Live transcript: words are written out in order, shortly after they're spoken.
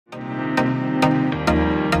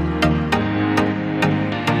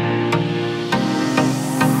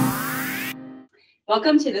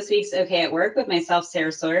Welcome to this week's OK at Work with myself,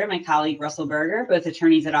 Sarah Sawyer, and my colleague, Russell Berger, both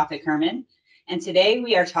attorneys at Offit Kurman. And today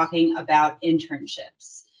we are talking about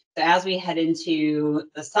internships. So as we head into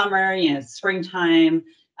the summer, springtime,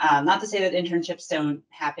 not to say that internships don't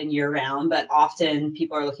happen year round, but often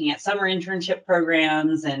people are looking at summer internship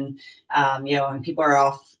programs and, when people are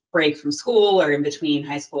off break from school or in between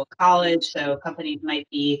high school and college. So companies might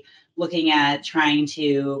be looking at trying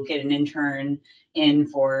to get an intern in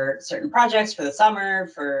for certain projects for the summer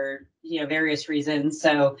for various reasons.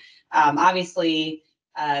 So obviously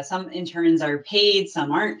some interns are paid,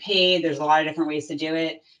 some aren't paid. There's a lot of different ways to do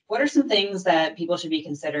it. What are some things that people should be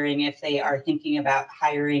considering if they are thinking about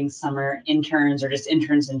hiring summer interns or just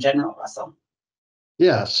interns in general, Russell?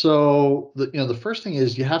 Yeah, so the first thing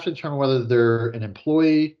is you have to determine whether they're an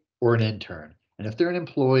employee or an intern. And if they're an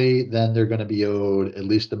employee, then they're going to be owed at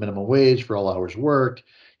least the minimum wage for all hours worked.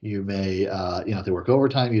 You may, if they work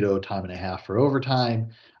overtime, you'd owe time and a half for overtime.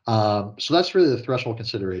 So that's really the threshold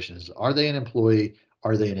consideration is, are they an employee?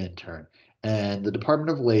 Are they an intern? And the Department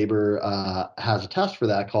of Labor has a test for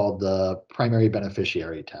that called the primary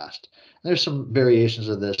beneficiary test. And there's some variations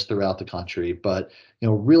of this throughout the country, but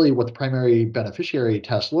really what the primary beneficiary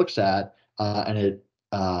test looks at, and it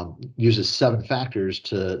uses 7 factors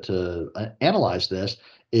to analyze this,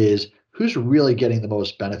 is who's really getting the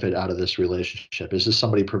most benefit out of this relationship? Is this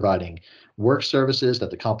somebody providing work services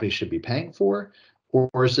that the company should be paying for?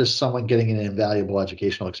 Or is this someone getting an invaluable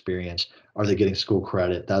educational experience? Are they getting school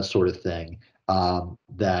credit? That sort of thing.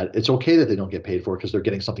 That it's okay that they don't get paid for because they're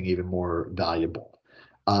getting something even more valuable.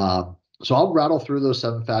 So I'll rattle through those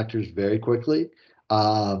 7 factors very quickly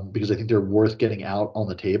because I think they're worth getting out on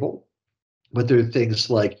the table. But there are things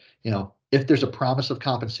like, if there's a promise of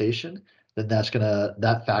compensation, then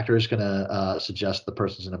that factor is gonna suggest the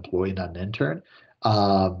person's an employee, not an intern.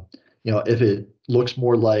 If it looks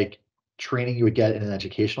more like training you would get in an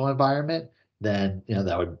educational environment, then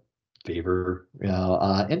that would favor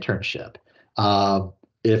internship.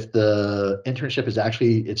 If the internship is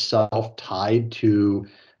actually itself tied to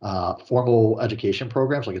formal education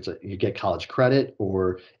programs, like you get college credit,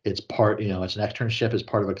 or it's it's an externship as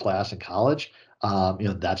part of a class in college.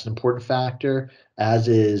 That's an important factor, as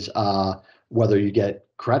is whether you get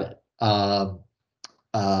credit, and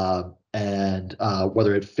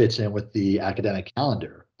whether it fits in with the academic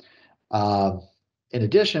calendar. Um, in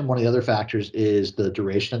addition, one of the other factors is the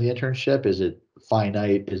duration of the internship. Is it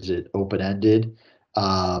finite? Is it open-ended?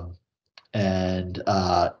 Um, and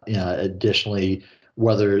additionally,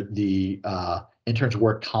 whether the intern's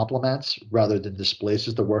work complements rather than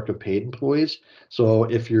displaces the work of paid employees. So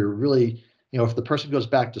if you're really, if the person goes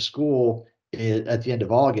back to school at the end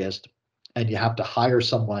of August and you have to hire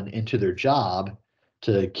someone into their job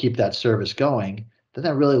to keep that service going, then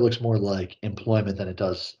that really looks more like employment than it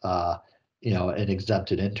does, an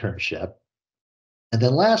exempted internship. And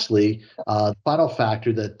then lastly, the final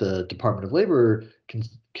factor that the Department of Labor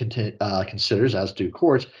considers, as do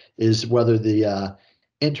courts, is whether the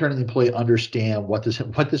intern and the employee understand what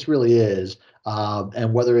this really is,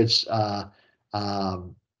 and whether it's the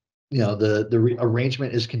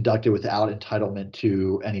arrangement is conducted without entitlement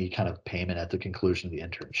to any kind of payment at the conclusion of the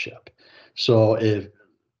internship. So if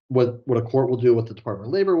what a court will do, what the Department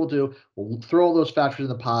of Labor will do, we'll throw all those factors in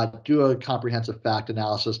the pot, do a comprehensive fact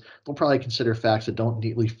analysis. They'll probably consider facts that don't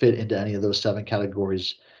neatly fit into any of those 7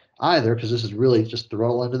 categories either, because this is really just throw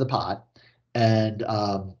it all into the pot. And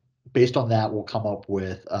based on that, we'll come up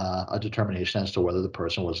with a determination as to whether the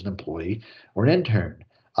person was an employee or an intern.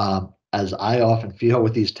 As I often feel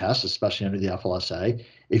with these tests, especially under the FLSA,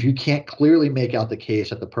 if you can't clearly make out the case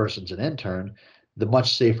that the person's an intern, the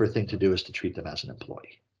much safer thing to do is to treat them as an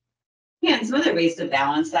employee. Yeah, and some other ways to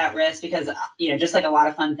balance that risk because, just like a lot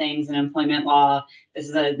of fun things in employment law, this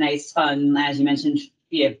is a nice, fun, as you mentioned,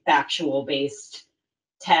 factual based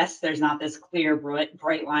test. There's not this clear,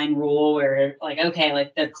 bright line rule where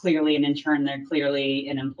okay, they're clearly an intern, they're clearly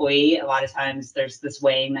an employee. A lot of times there's this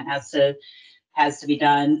weighing that has to be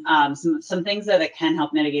done. Some things that can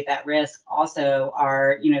help mitigate that risk also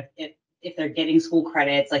are, if they're getting school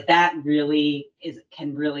credits, that really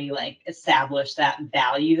can really establish that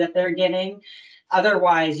value that they're getting.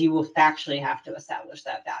 Otherwise, you will factually have to establish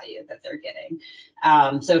that value that they're getting.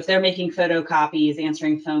 So if they're making photocopies,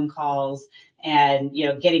 answering phone calls, and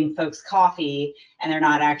getting folks coffee, and they're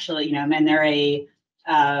not actually, and they're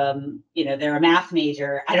a math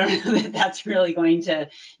major, I don't know that that's really going to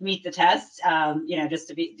meet the test, just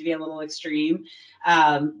to be a little extreme.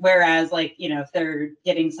 Whereas if they're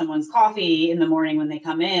getting someone's coffee in the morning when they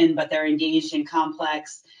come in, but they're engaged in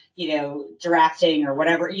complex, drafting or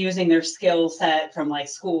whatever, using their skill set from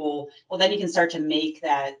school, well, then you can start to make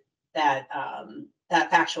that that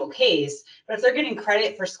factual case. But if they're getting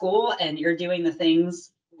credit for school and you're doing the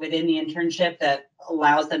things within the internship that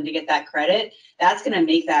allows them to get that credit, that's going to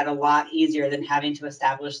make that a lot easier than having to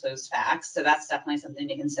establish those facts. So that's definitely something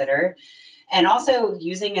to consider. And also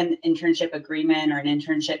using an internship agreement or an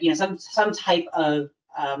internship, some type of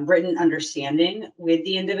written understanding with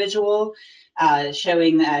the individual,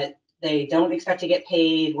 showing that they don't expect to get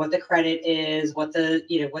paid, what the credit is, what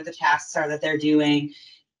the tasks are that they're doing.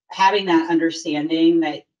 Having that understanding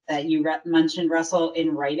that you mentioned, Russell,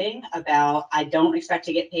 in writing about, I don't expect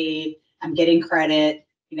to get paid, I'm getting credit,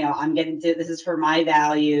 I'm getting to, this is for my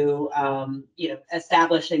value.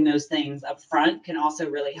 Establishing those things up front can also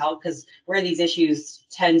really help, because where these issues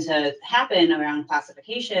tend to happen around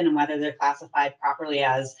classification and whether they're classified properly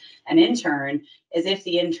as an intern is if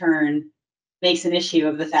the intern makes an issue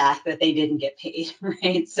of the fact that they didn't get paid,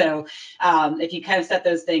 right? So if you kind of set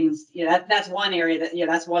those things, that's one area that,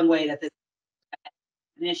 that's one way that this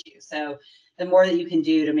is an issue. So the more that you can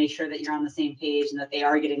do to make sure that you're on the same page and that they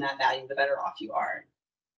are getting that value, the better off you are.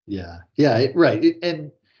 Yeah, right.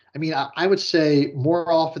 And I mean, I would say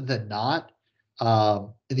more often than not,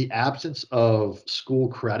 in the absence of school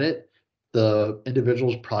credit, the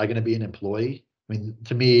individual is probably going to be an employee. I mean,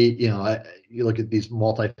 to me, you look at these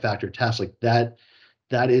multi-factor tests like that.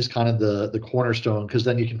 That is kind of the cornerstone, because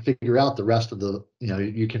then you can figure out the rest of the,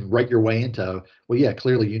 you can write your way into, well, yeah,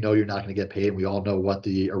 clearly, you're not going to get paid. We all know what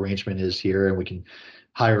the arrangement is here, and we can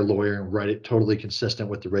hire a lawyer and write it totally consistent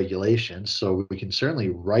with the regulations. So we can certainly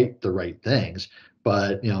write the right things,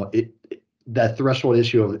 but that threshold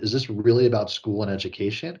issue of, is this really about school and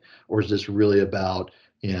education, or is this really about,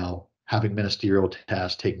 having ministerial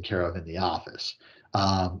tasks taken care of in the office?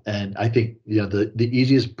 And I think the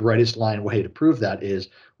easiest, brightest line way to prove that is,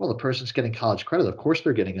 well, the person's getting college credit. Of course,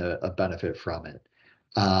 they're getting a benefit from it.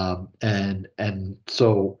 And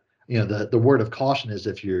so the word of caution is,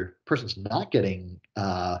 if your person's not getting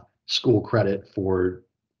school credit for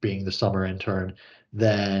being the summer intern,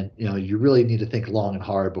 then you really need to think long and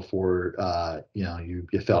hard before you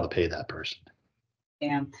fail to pay that person.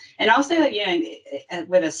 Yeah. And also,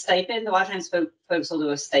 with a stipend, a lot of times folks will do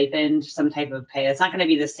a stipend, some type of pay. It's not going to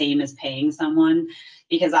be the same as paying someone,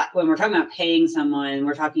 because when we're talking about paying someone,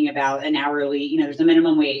 we're talking about an hourly, there's a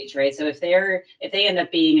minimum wage, right? So if they end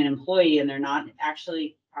up being an employee and they're not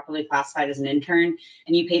actually properly classified as an intern,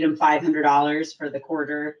 and you paid them $500 for the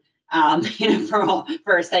quarter,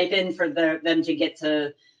 for a stipend for them to get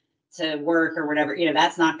to work or whatever,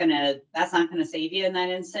 that's not gonna save you in that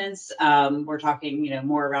instance. We're talking,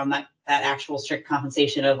 more around that actual strict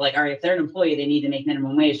compensation of, like, all right, if they're an employee, they need to make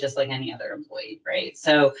minimum wage just like any other employee, right?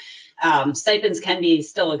 So stipends can be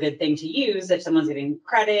still a good thing to use if someone's getting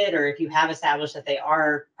credit, or if you have established that they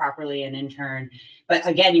are properly an intern. But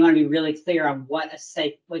again, you want to be really clear on what that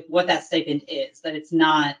stipend is, that it's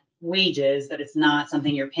not wages, that it's not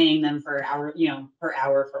something you're paying them per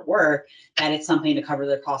hour for work, that it's something to cover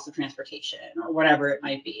the cost of transportation or whatever it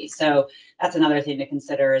might be. So that's another thing to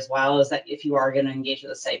consider as well, is that if you are going to engage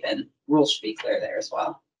with a stipend, rules should be clear there as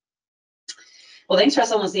well. Well, thanks,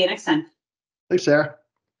 Russell. We'll see you next time. Thanks, Sarah.